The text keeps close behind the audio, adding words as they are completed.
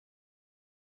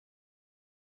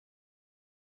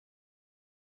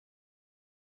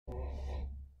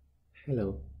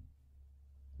Hello,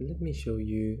 let me show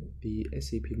you the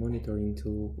SAP monitoring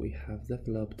tool we have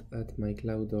developed at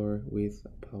myCloudDoor with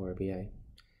Power BI.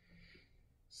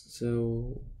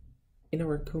 So, in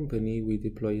our company, we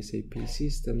deploy SAP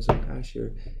systems on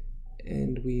Azure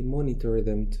and we monitor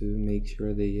them to make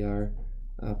sure they are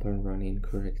up and running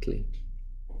correctly.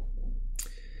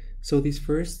 So this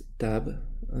first tab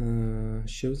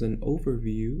shows an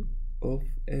overview of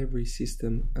every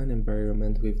system and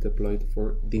environment we've deployed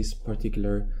for this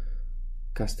particular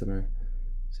customer.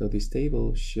 So this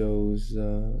table shows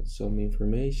some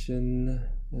information,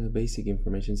 basic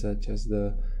information such as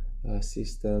the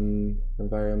system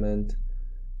environment,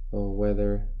 or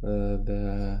whether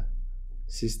the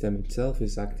system itself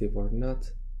is active or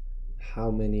not, how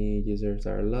many users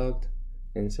are logged,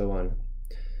 and so on.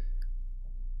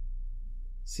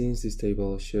 Since this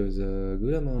table shows a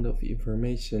good amount of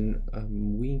information,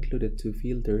 we included two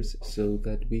filters so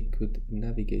that we could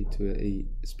navigate to a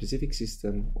specific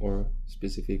system or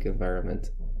specific environment.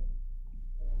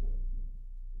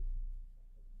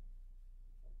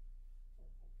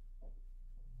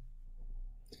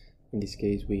 In this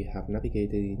case, we have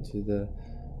navigated into the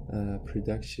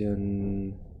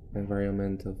production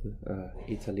environment of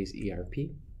Italy's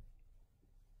ERP.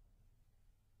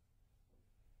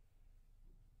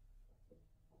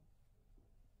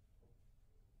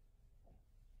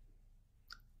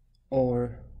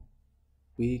 Or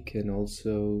we can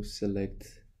also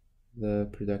select the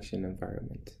production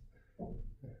environment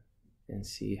and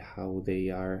see how they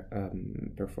are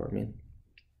performing.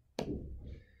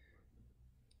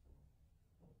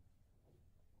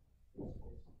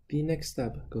 The next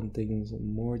tab contains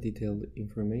more detailed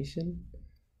information.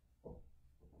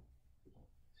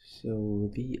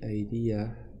 So the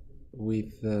idea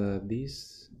with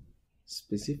this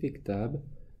specific tab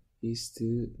is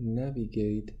to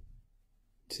navigate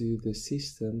to the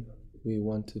system we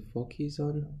want to focus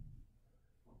on.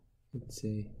 Let's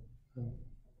say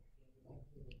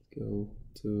go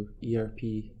to ERP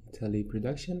Italy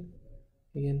production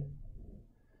again,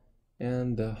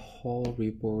 and the whole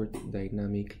report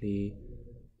dynamically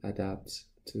adapts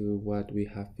to what we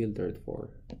have filtered for.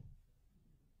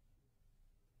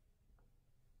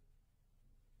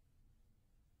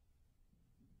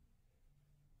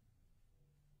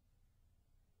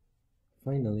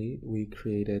 Finally, we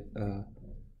created a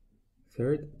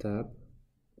third tab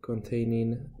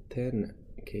containing 10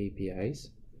 KPIs.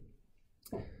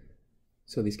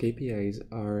 So these KPIs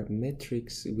are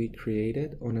metrics we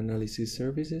created on analysis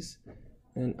services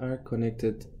and are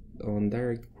connected on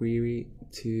direct query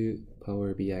to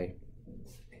Power BI.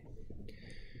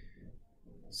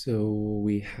 So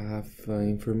we have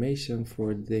information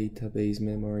for database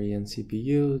memory and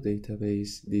CPU,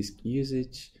 database disk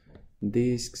usage,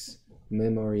 disks,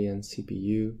 memory and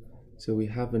CPU. So we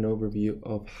have an overview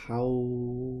of how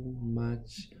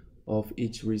much of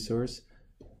each resource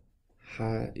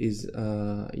is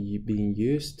being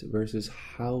used versus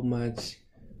how much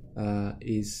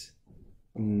is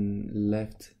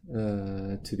left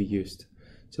to be used.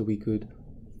 So we could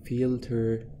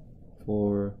filter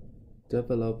for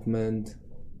development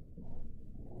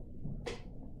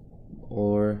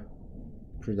or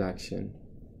production,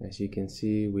 as you can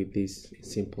see with this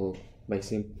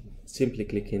simply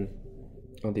clicking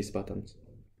on these buttons.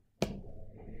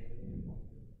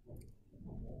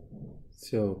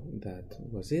 So that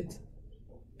was it.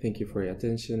 Thank you for your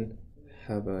attention.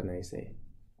 Have a nice day.